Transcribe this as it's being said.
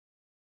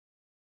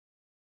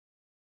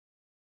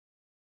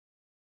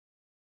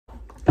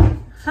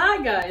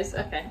Hi guys,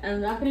 okay, I'm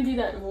not gonna do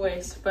that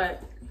voice,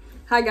 but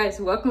hi guys,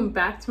 welcome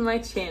back to my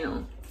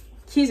channel.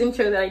 Keys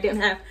intro that I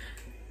didn't have.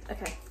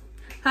 Okay.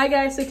 Hi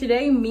guys, so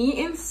today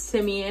me and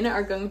Simeon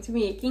are going to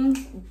be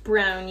making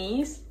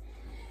brownies.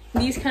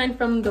 These kind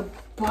from the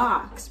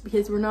box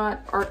because we're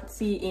not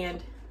artsy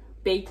and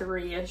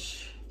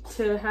bakery-ish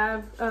to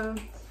have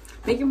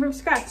make them from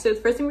scratch. So the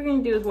first thing we're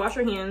gonna do is wash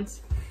our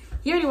hands.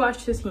 He already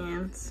washed his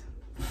hands,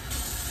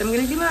 so I'm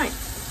gonna do mine.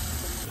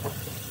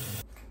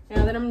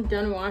 Now that I'm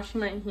done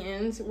washing my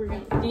hands, we're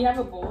gonna, do you have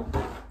a bowl?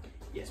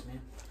 Yes, ma'am.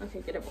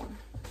 Okay, get a bowl.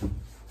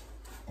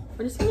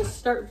 We're just gonna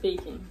start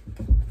baking.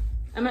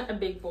 I'm at a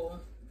big bowl.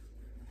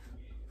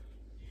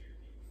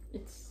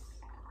 It's...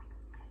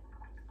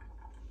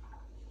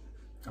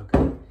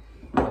 Okay.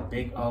 A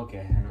big,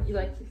 okay. You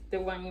like the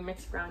one you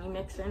mix brownie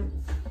mix in?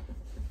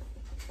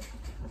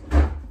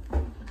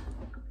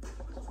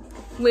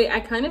 Wait, I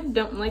kind of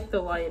don't like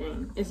the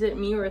lighting. Is it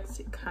me or it's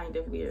kind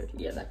of weird?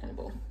 Yeah, that kind of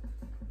bowl.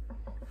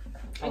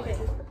 Okay.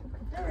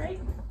 All right.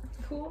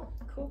 Cool.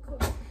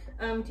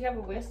 Do you have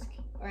a whisk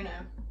or no?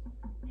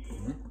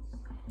 Mm-hmm.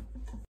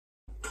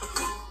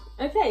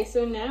 Okay,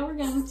 so now we're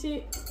going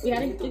to. We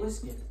gotta get the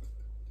whisk.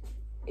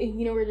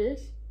 You know where it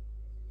is?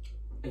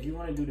 If you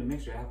want to do the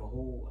mixer, I have a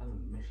whole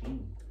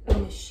machine. A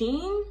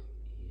machine?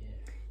 Yeah.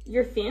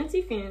 You're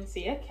fancy.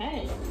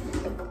 Okay.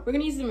 We're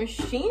gonna use the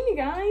machine,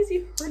 guys.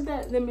 You heard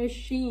that? The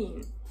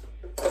machine.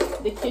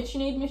 The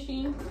KitchenAid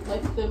machine,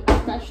 like the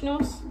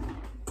professionals.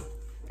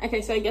 Okay,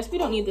 so I guess we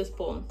don't need this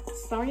bowl.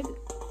 Sorry.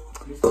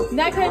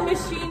 That kind of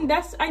machine,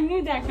 I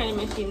knew that kind of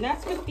machine.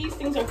 That's what these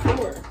things are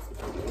for.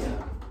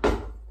 Yeah.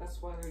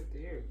 That's why they're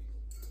there.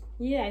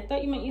 Yeah, I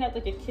thought you meant you had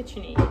like a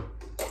KitchenAid.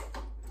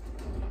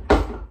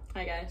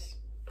 Hi, guys.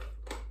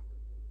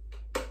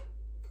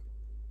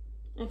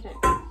 Okay,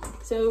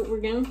 so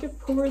we're going to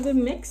pour the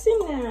mix in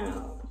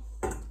now.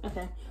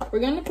 Okay,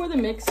 we're going to pour the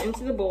mix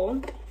into the bowl.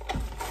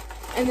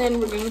 And then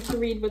we're going to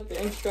read what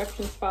the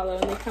instructions follow.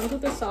 And they come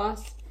with the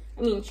sauce.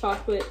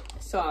 Chocolate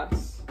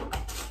sauce.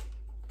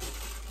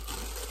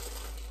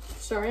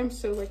 Sorry, I'm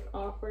so like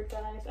awkward,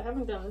 guys. I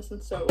haven't done this in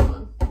so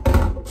long.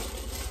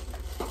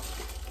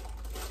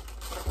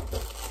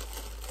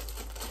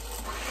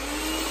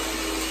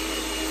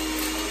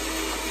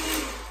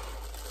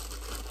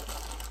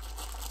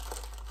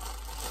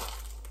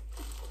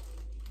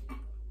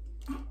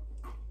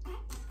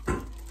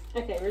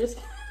 Okay, we're just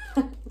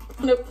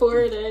gonna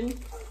pour it in.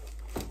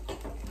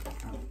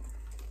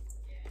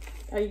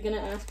 Are you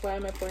gonna ask why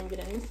am I pouring it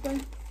in this way?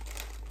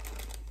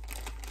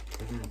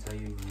 I'm gonna tell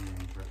you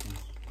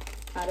instructions.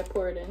 How to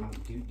pour it in. Are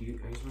you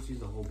supposed to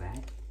use the whole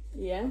bag?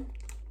 Yeah.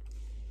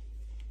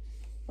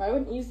 Why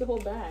wouldn't you use the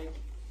whole bag?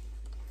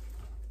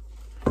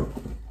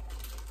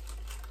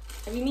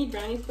 Have you made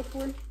brownies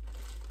before?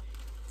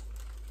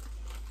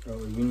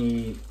 Oh, you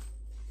need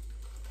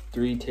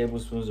 3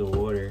 tablespoons of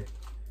water.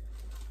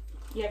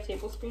 You have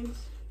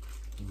tablespoons?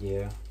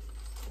 Yeah.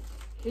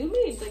 Who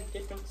made like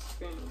different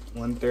spoons?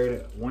 1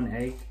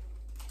 egg,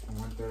 and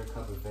 1/3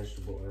 cup of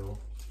vegetable oil.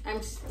 I'm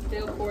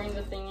still pouring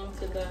the thing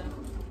into the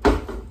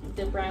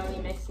brownie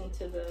mix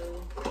into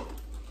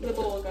the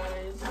bowl,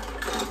 guys.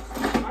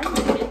 Why are you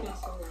taking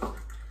so long?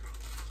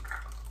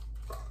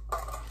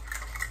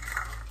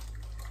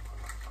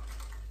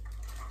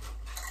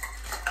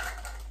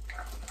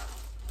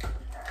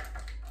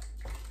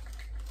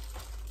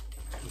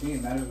 You think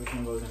it matters which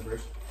one goes in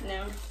first?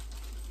 No.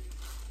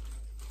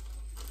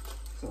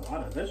 It's a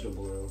lot of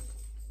vegetable oil.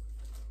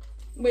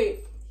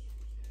 Wait.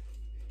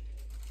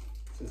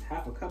 This is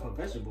half a cup of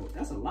vegetable.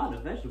 That's a lot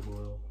of vegetable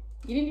oil.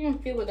 You didn't even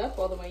fill it up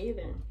all the way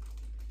either.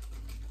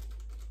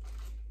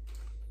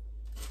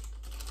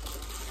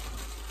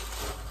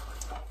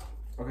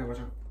 Okay, watch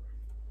out.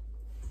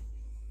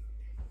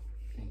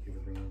 Thank you for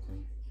bringing it to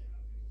me.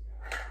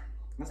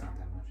 That's not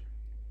that much.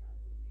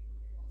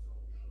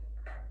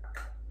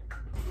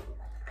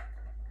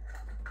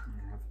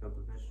 Half a cup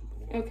of vegetable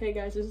oil. Okay,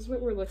 guys, this is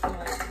what we're looking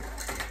like.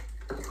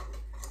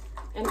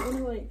 And I'm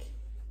gonna like.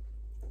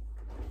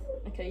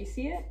 Okay, you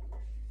see it?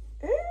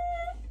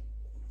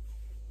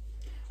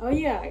 Oh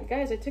yeah,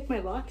 guys, I took my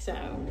locks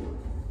out.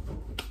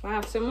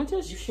 Wow, so much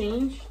has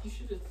changed. You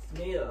should have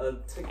made a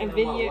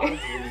video.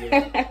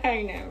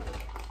 I know.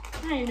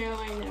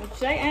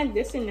 Should I add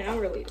this in now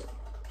or later?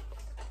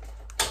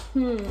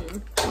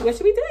 What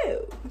should we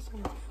do? What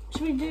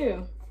should we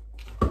do?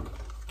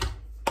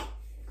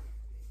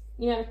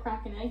 You gotta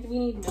crack an egg. Do we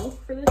need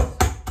milk for this?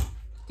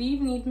 Do you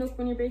even need milk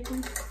when you're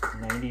baking?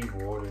 I need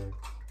water.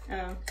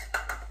 Oh.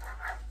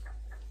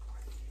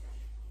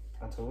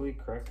 I totally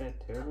cracked that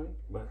terribly,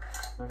 but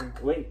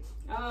wait.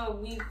 Oh,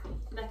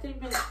 that could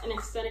have been an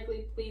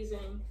aesthetically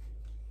pleasing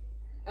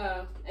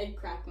egg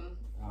cracking.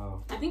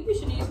 Oh. I think we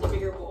should use the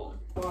bigger bowl.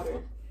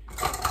 Water.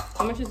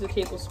 How much is a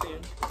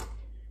tablespoon?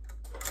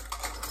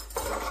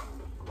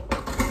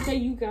 Okay,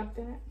 you got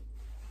that,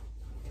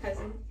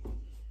 cousin.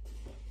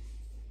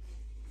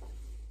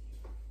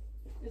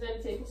 Is that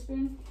a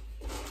tablespoon?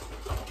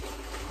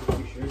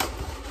 You sure?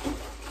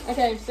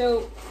 Okay,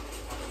 so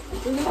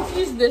We're going to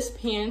use this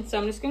pan, so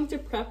I'm just going to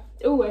prep.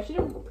 Oh, I should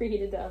have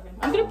preheated the oven.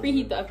 I'm going to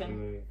preheat the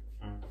oven. Wait.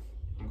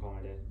 I'm calling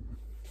my dad.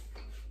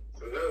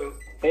 Hello?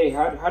 Hey,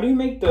 how do you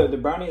make the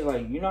brownies,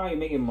 like, you know how you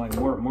make them like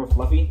more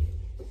fluffy?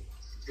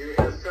 Yeah,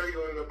 it'll tell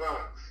you in the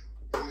box.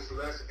 Use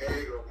less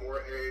egg or more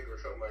egg or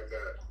something like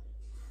that.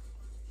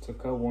 To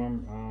cut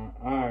warm.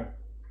 Alright.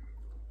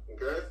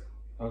 Okay?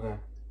 Okay.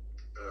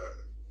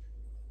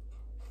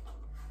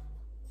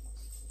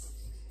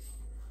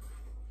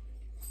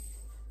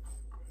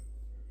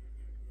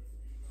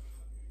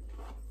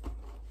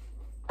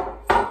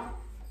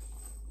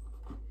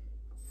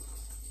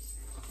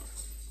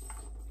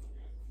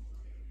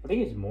 I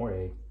think it's more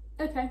egg.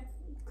 Okay.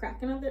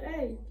 Crack another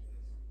egg.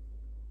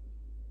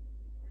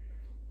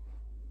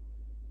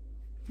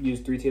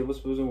 Use 3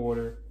 tablespoons of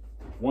water.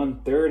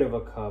 1/3 of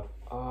a cup.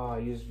 I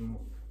used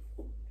more.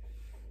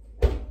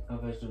 No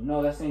vegetable.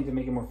 No, that's saying to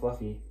make it more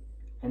fluffy.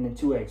 And then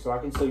 2 eggs, so I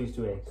can still use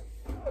 2 eggs.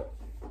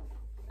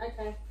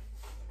 Okay.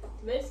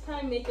 This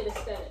time, make it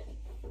aesthetic.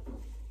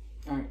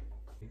 Alright.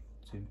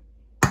 2.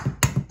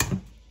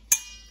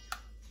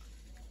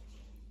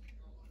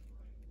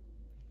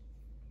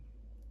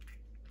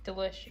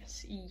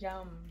 Delicious.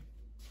 Yum.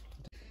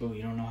 Oh,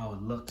 you don't know how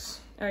it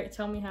looks. Alright,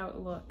 tell me how it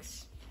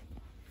looks.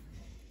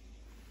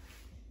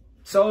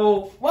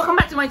 So, welcome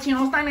back to my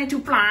channel. It's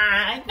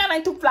 992Fly.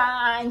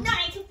 992Fly.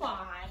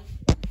 925.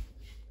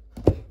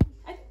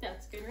 I think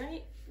that's good,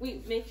 right?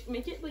 Wait,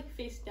 make it like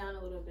face down a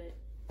little bit.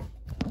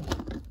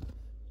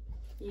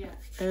 Yeah.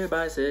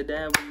 Everybody said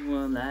that we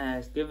will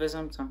last. Give us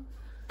some time.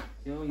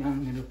 Yo,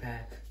 young middle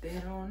pack. They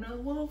don't know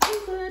what we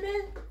put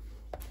in.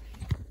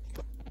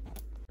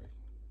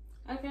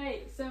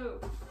 Okay, so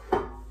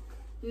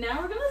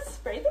now we're gonna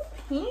spray the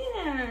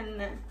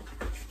pan.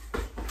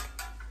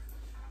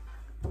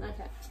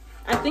 Okay.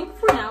 I think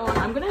for now on,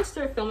 I'm gonna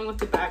start filming with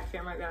the back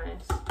camera,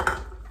 guys.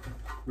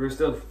 We're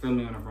still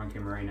filming on our front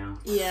camera right now.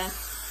 Yeah.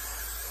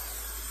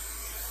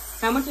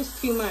 How much is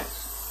too much?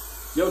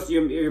 Yo, it's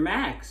your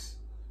max.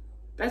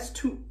 That's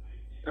too.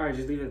 All right,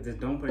 just leave it. Just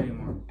don't put it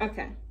anymore.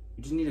 Okay.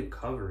 You just need to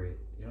cover it.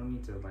 You don't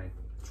need to like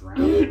drown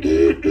it.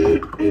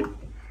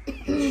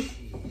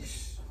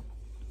 Jeez.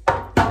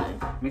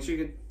 Make sure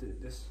you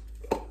get this.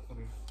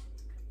 Okay.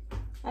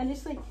 I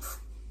just like.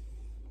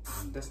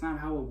 That's not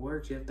how it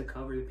works. You have to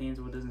cover the pan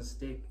so it doesn't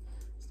stick.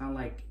 It's not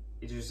like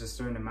it's just a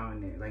certain amount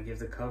in there. Like you have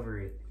to cover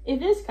it.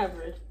 It is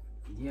covered.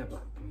 Yeah,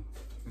 but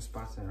there's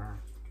spots that are.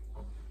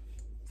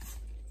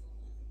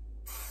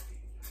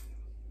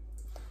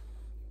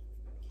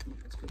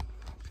 That's good.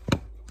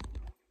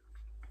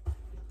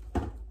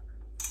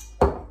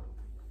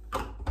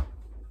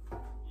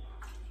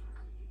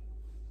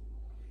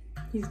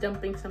 He's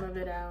dumping some of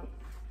it out.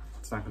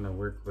 It's not gonna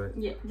work, but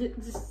Yeah,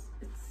 just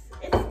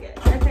it's good.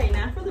 Okay,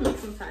 now for the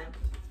mixing time.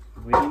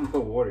 we didn't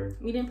put water.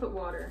 We didn't put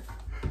water.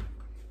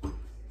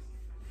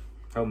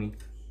 Help me.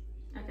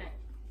 Okay.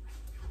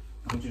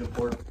 I need you to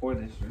pour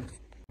this, right?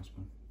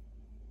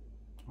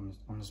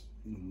 On this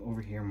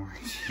over here, Mark.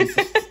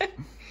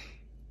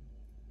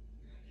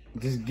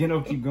 Just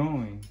keep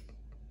going.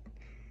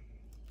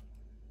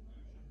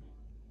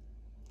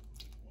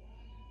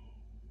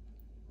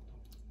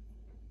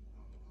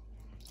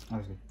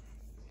 Okay.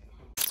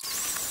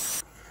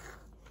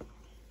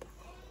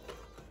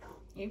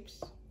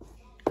 Oops.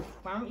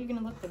 Why aren't you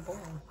gonna lift the bowl?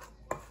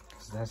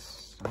 Cause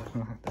that's I don't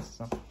know.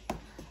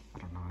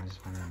 I just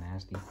find it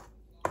nasty.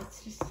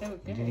 It's just so You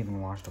good. didn't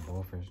even wash the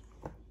bowl first.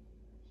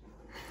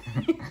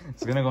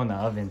 It's gonna go in the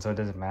oven, so it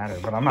doesn't matter.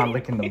 But I'm not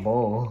licking the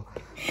bowl.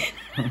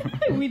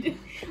 Wait,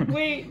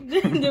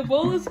 the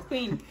bowl is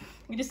clean.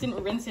 We just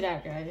didn't rinse it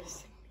out,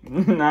 guys.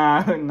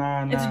 Nah.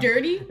 It's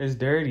dirty? It's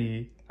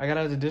dirty. I got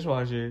out of the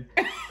dishwasher.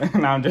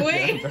 Nah, I'm just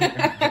Wait.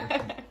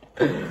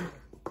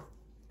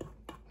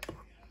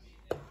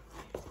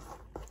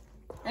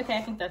 Okay,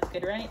 I think that's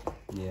good, right?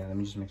 Yeah, let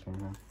me just mix one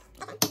more.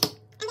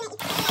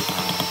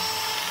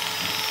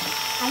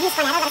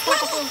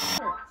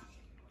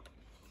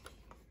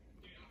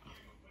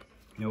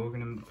 No, we're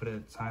gonna put a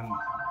time.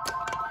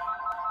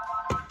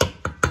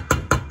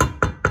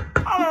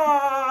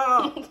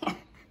 Oh!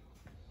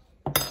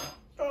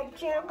 Stop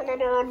jumping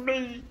it on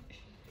me.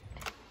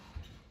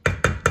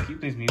 Can you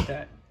please mute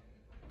that?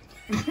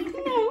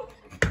 No.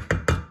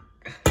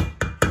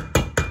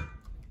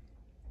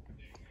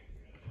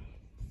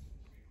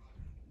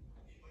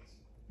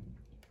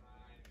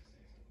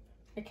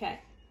 Okay.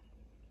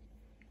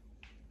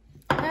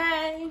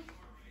 Hey,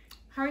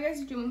 how are you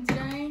guys doing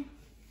today?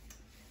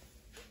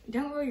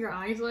 Don't roll your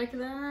eyes like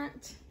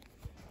that.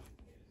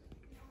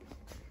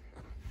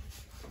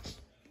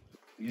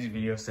 Use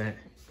video set.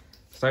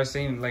 Start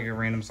singing like a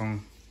random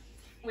song.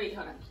 Wait,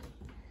 hold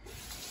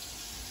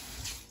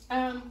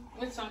on.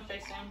 What song should I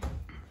sing?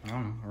 I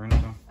don't know, a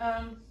random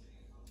song.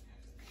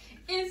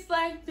 It's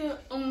like the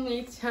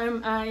only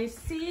time I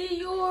see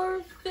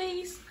your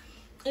face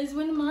is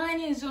when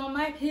mine is on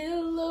my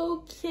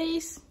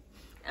pillowcase.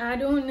 I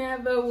don't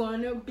ever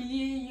wanna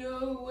be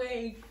your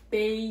way.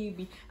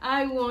 baby.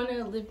 I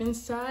wanna live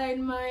inside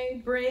my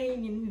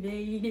brain.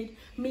 Invaded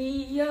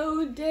me,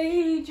 yo,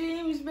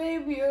 daydreams,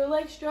 baby. You're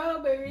like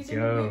strawberries.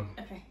 Yo.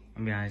 Okay.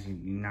 I'm be honest, you're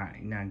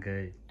not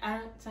good. I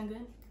don't sound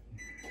good.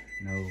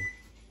 No.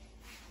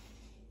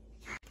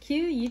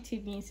 Cue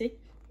YouTube music.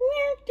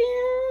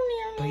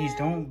 Please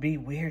don't be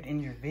weird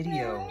in your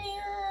video.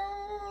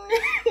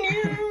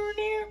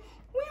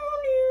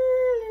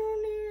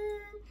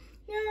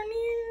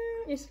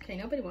 It's okay,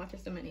 nobody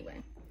watches them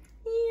anyway.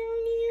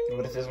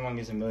 What if this one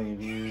gets 1 million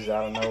views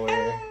out of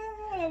nowhere?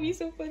 That'd be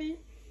so funny.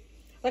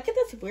 Look at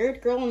this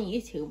weird girl on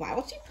YouTube. Why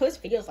would she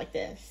post videos like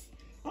this?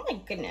 Oh my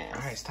goodness.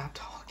 Alright, stop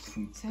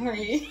talking.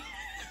 Sorry.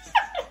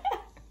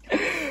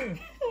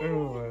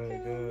 Oh my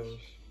gosh.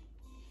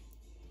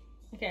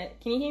 Okay,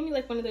 can you hand me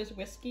like one of those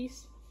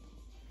whiskeys?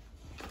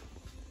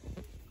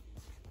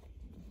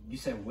 You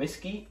said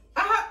whiskey?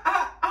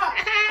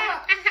 Why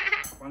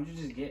don't you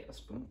just get a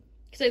spoon?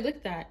 Because I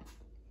licked that.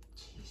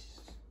 Jesus.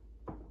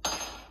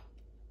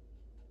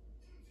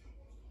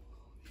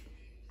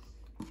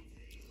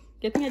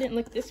 Good thing I didn't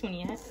lick this one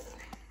yet.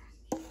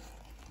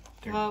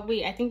 Oh,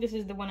 wait, I think this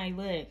is the one I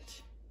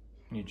licked.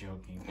 You're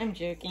joking. I'm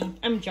joking.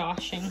 I'm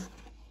joshing.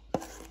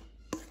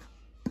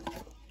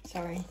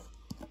 Sorry.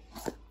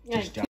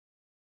 Just josh.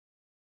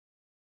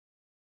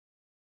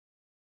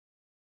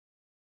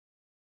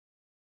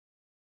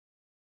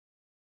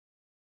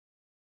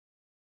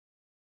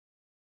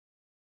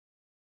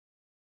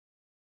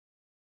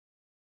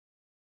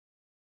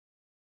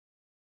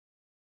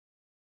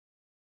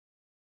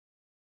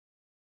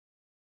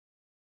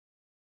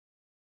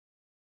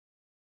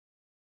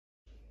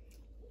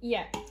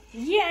 Yeah.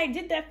 Yeah, I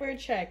did that for a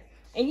check.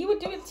 And you would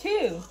do it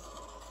too.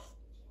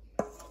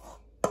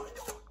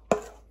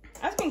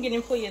 I was gonna get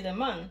Employee of the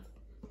Month.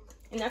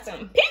 And that's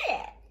on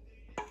pit.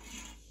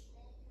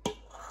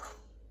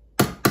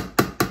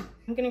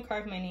 I'm gonna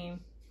carve my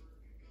name.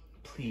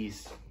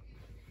 Please.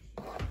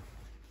 It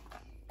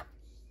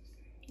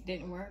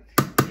didn't work.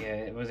 Yeah,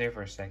 it was there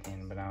for a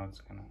second, but now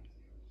it's gonna.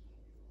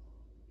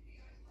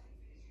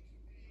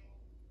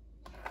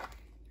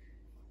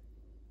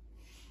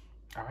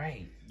 All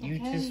right, you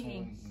Okay. just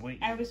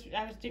wait. I was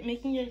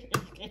making it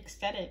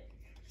aesthetic.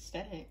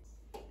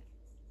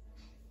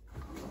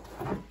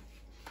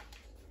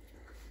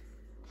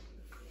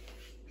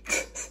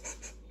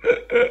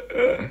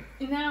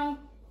 Now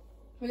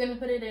we're gonna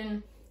put it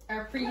in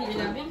our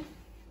preheated oven,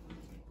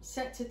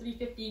 set to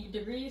 350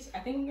 degrees. I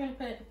think we're gonna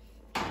put it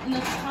in the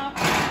top.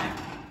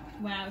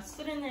 Wow, it's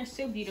stood in there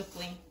so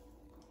beautifully.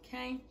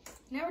 Okay,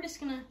 now we're just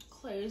gonna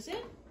close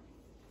it.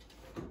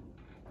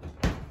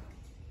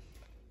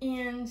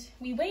 And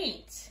we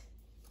wait.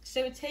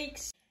 So it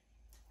takes...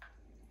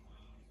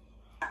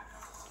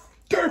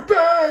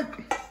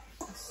 Dirtbag!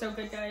 So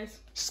good, guys.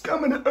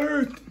 Scum of the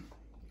earth!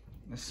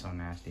 This is so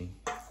nasty.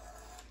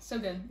 So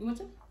good. You want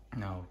some?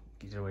 No,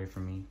 get it away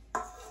from me.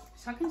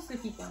 So how can the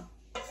people?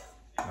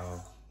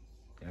 Oh,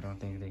 I don't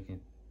think they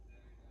can.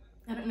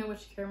 I don't know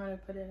which camera to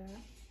put it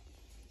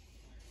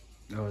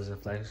at. Oh, is it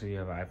flex? So you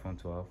have an iPhone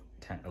 12,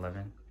 10,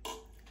 11?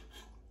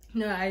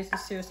 No, I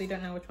just seriously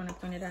don't know which one to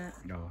point it at.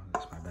 No,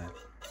 that's my bad.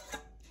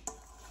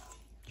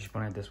 You should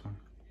point at this one.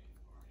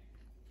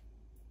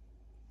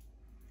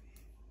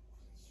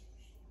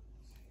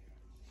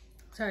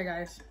 Sorry,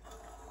 guys.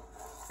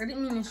 I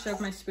didn't mean to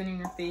shove my spoon in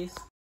your face.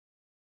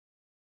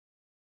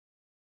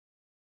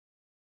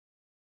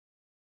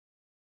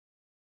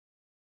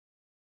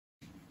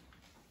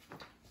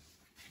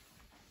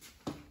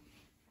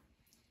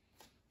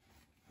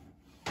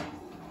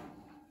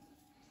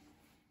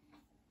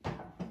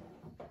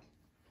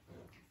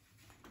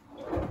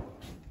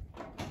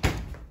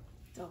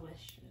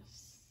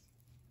 Delicious.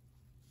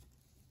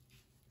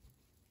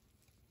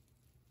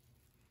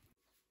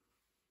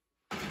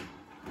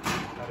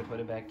 Gotta put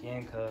it back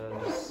in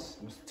because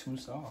it was too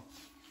soft.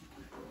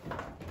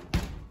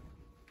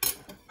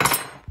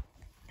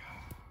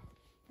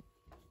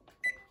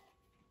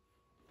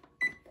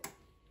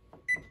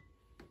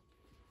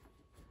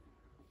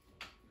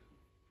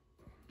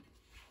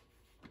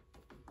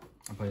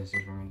 I'll put this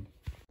around.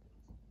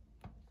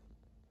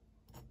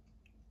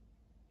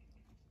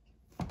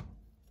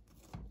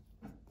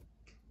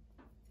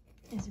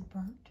 Is it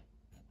burnt?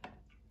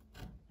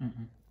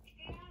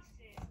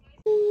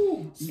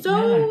 Ooh,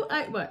 So,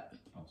 what?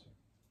 Oh,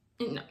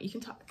 sorry. No, you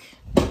can talk.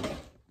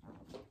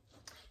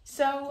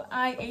 So,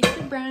 I ate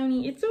the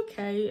brownie. It's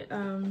okay.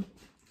 Yeah,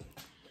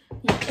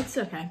 it's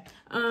okay.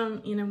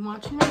 And I'm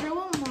watching my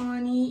girl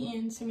Amani.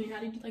 And Simeon, how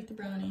did you like the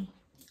brownie?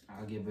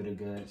 I'll give it a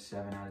good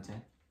 7 out of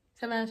 10.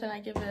 7 out of 10. I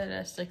give it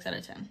a 6 out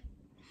of 10.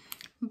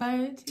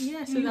 But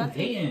yeah, so that's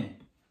it.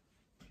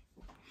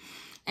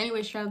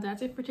 Anyways, child,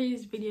 that's it for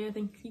today's video.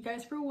 Thank you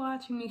guys for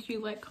watching. Make sure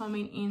you like,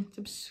 comment, and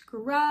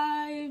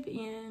subscribe.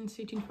 And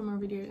stay tuned for more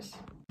videos.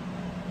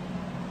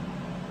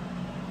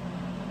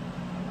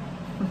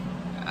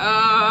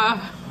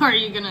 Are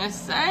you gonna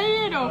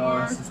say it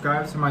or?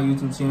 Subscribe to my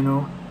YouTube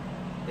channel.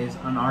 It's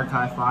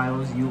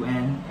Unarchivedfiles,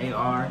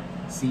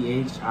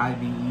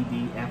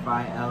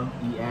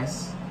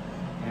 Unarchivedfiles.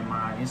 And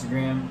my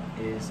Instagram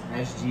is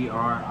SGRIFFXN.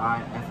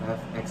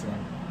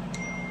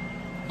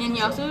 And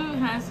he also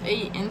has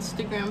a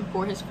Instagram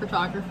for his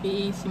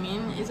photography.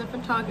 Simeon is a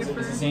photographer.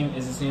 It's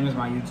the same as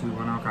my YouTube,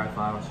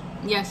 Unarchivedfiles.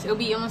 Yes, it'll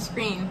be on the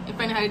screen if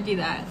I know how to do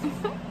that.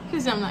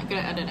 Because I'm not good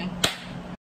at editing.